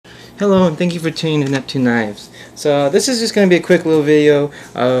Hello and thank you for tuning in Neptune Knives. So this is just going to be a quick little video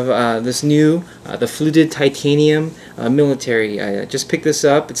of this new, the fluted titanium military. I just picked this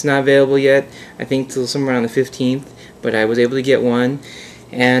up. It's not available yet, I think till somewhere around the 15th, but I was able to get one.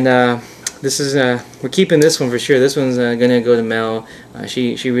 And this is, we're keeping this one for sure. This one's going to go to Mel.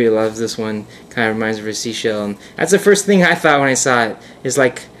 She really loves this one. Kind of reminds her of a seashell. And that's the first thing I thought when I saw it. It's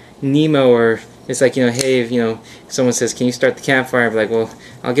like Nemo, or it's like, hey, if someone says, can you start the campfire, I'd be like, well,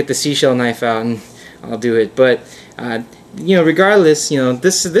 I'll get the seashell knife out and I'll do it. But regardless,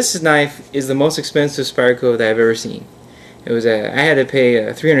 this knife is the most expensive Spyderco that I've ever seen. It was I had to pay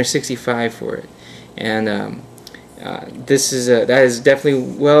 $365 for it, and that is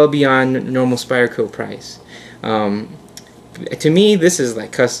definitely well beyond normal Spyderco price. To me, this is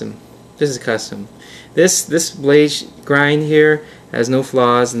like custom. This is custom. This blade grind here has no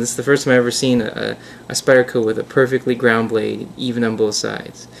flaws, and this is the first time I've ever seen a Spyderco with a perfectly ground blade, even on both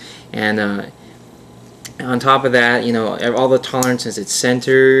sides. And on top of that, all the tolerances, it's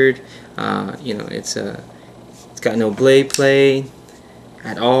centered. It's got no blade play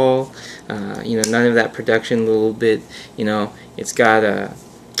at all. None of that production little bit. It's got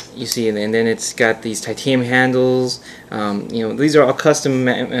you see, and then it's got these titanium handles. These are all custom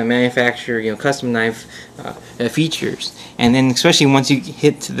manufactured, custom knife features. And then especially once you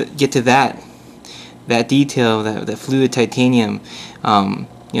get to that detail, that fluid titanium,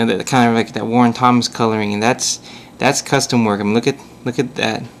 that kind of like that Warren Thomas coloring, and that's custom work. I mean, look at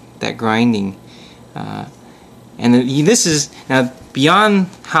that grinding. And this is now beyond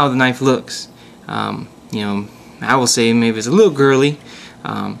how the knife looks. I will say maybe it's a little girly.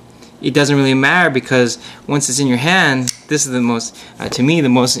 It doesn't really matter, because once it's in your hand, this is the most, to me, the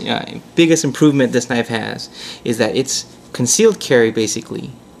most biggest improvement this knife has is that it's concealed carry. Basically,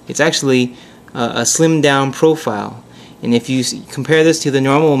 it's actually a slimmed down profile. And if you compare this to the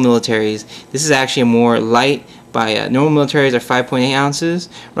normal militaries, this is actually a more light. By normal militaries are 5.8 ounces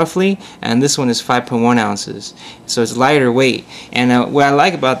roughly, and this one is 5.1 ounces. So it's lighter weight. And what I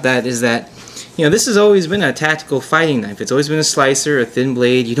like about that is that this has always been a tactical fighting knife. It's always been a slicer, a thin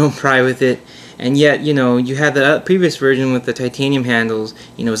blade. You don't pry with it, and yet you had the previous version with the titanium handles.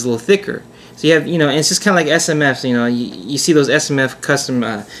 It's a little thicker. So you have and it's just kind of like SMFs. You see those SMF custom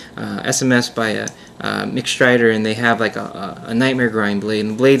SMFs by Mick Strider, and they have like a nightmare grind blade,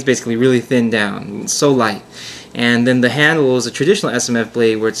 and the blade's basically really thin down, it's so light. And then the handle is a traditional SMF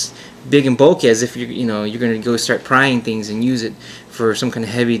blade where it's big and bulky, as if you're going to go start prying things and use it for some kind of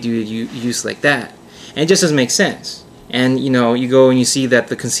heavy duty use like that. And it just doesn't make sense. And you go and you see that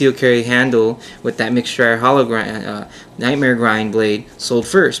the concealed carry handle with that Mick Strider hollow grind, nightmare grind blade sold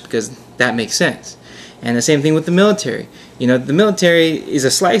first, because that makes sense. And the same thing with the military. The military is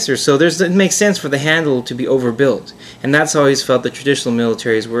a slicer, so it makes sense for the handle to be overbuilt. And that's how I always felt the traditional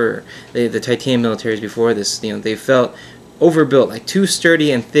militaries were. The titanium militaries before this, they felt overbuilt, like too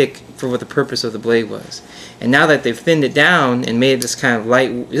sturdy and thick for what the purpose of the blade was. And now that they've thinned it down and made this kind of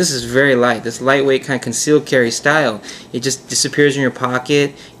light, this is very light, this lightweight kind of concealed carry style, it just disappears in your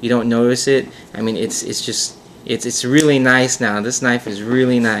pocket. You don't notice it. I mean, it's really nice now. This knife is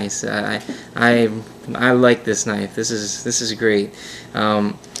really nice. I like this knife. This is great.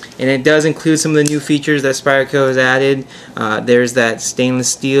 And it does include some of the new features that Spyderco has added. There's that stainless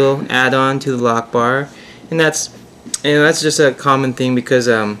steel add-on to the lock bar, and that's just a common thing, because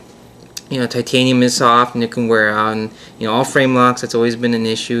titanium is soft and it can wear out, and all frame locks, that's always been an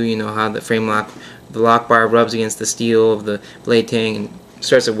issue. How the lock bar rubs against the steel of the blade tang and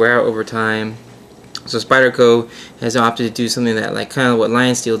starts to wear out over time. So Spyderco has opted to do something that, like, kind of what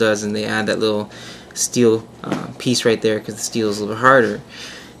Lion Steel does, and they add that little steel piece right there, because the steel is a little bit harder.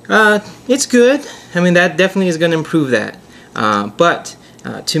 It's good. I mean, that definitely is going to improve that. But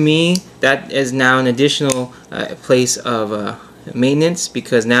to me, that is now an additional place of maintenance,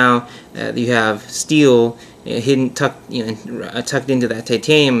 because now you have steel hidden, tucked into that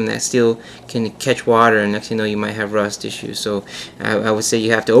titanium, and that steel can catch water, and next thing you know, you might have rust issues. So I would say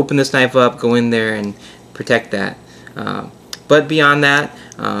you have to open this knife up, go in there, and protect that. But beyond that,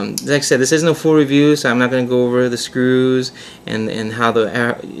 like I said, this isn't a full review, so I'm not going to go over the screws and how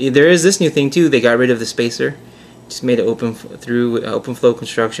there is this new thing too. They got rid of the spacer. Just made it open flow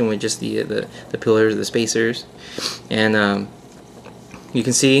construction with just the pillars, the spacers, and you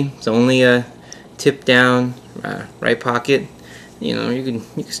can see it's only a tip down right pocket. You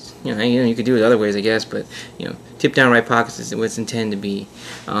could do it other ways, I guess, but tip down right pockets is what it's intended to be.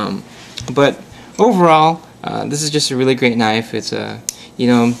 But overall, this is just a really great knife. It's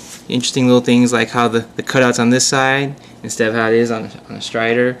interesting little things like how the cutouts on this side instead of how it is on a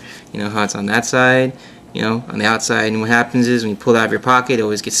Strider. How it's on that side. you know, on the outside. And what happens is when you pull it out of your pocket, it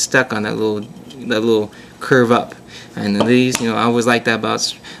always gets stuck on that little curve up. And these, you know, I always like that about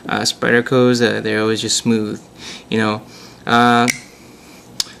Spydercos. They're always just smooth, you know.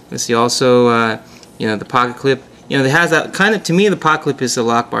 Let's see. Also, you know, the pocket clip. You know, it has that kind of. To me, the pocket clip is a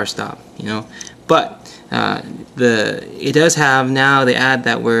lock bar stop. You know, but it does have now. They add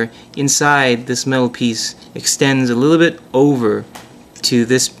that where inside this metal piece extends a little bit over to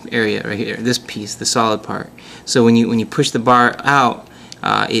this area right here, this piece, the solid part. So when you push the bar out,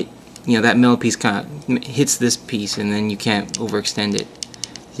 you know, that metal piece kind of hits this piece, and then you can't overextend it.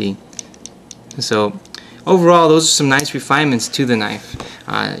 See? So overall, those are some nice refinements to the knife.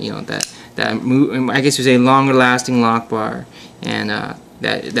 You know, that I guess you say longer lasting lock bar, and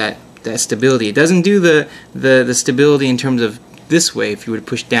that stability. It doesn't do the stability in terms of this way if you were to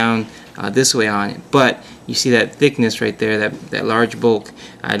push down this way on it, but you see that thickness right there, that large bulk.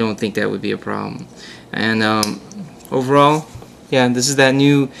 I don't think that would be a problem. And overall, yeah, this is that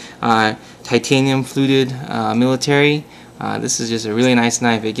new titanium fluted military. This is just a really nice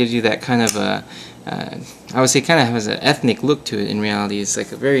knife. It gives you that kind of I would say kind of has an ethnic look to it. In reality, it's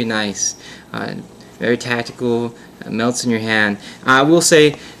like a very nice, very tactical, melts in your hand. I will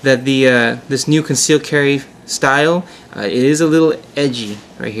say that this new concealed carry style, it is a little edgy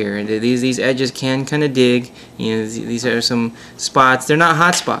right here, and these edges can kind of dig. You know, these are some spots. They're not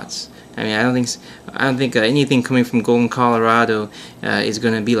hot spots. I mean, I don't think anything coming from Golden, Colorado is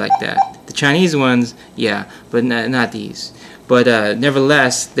going to be like that. The Chinese ones, yeah, but not these. But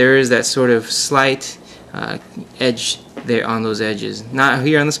nevertheless, there is that sort of slight edge there on those edges. Not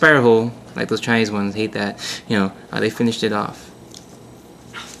here on the spiral hole like those Chinese ones. Hate that. You know, they finished it off.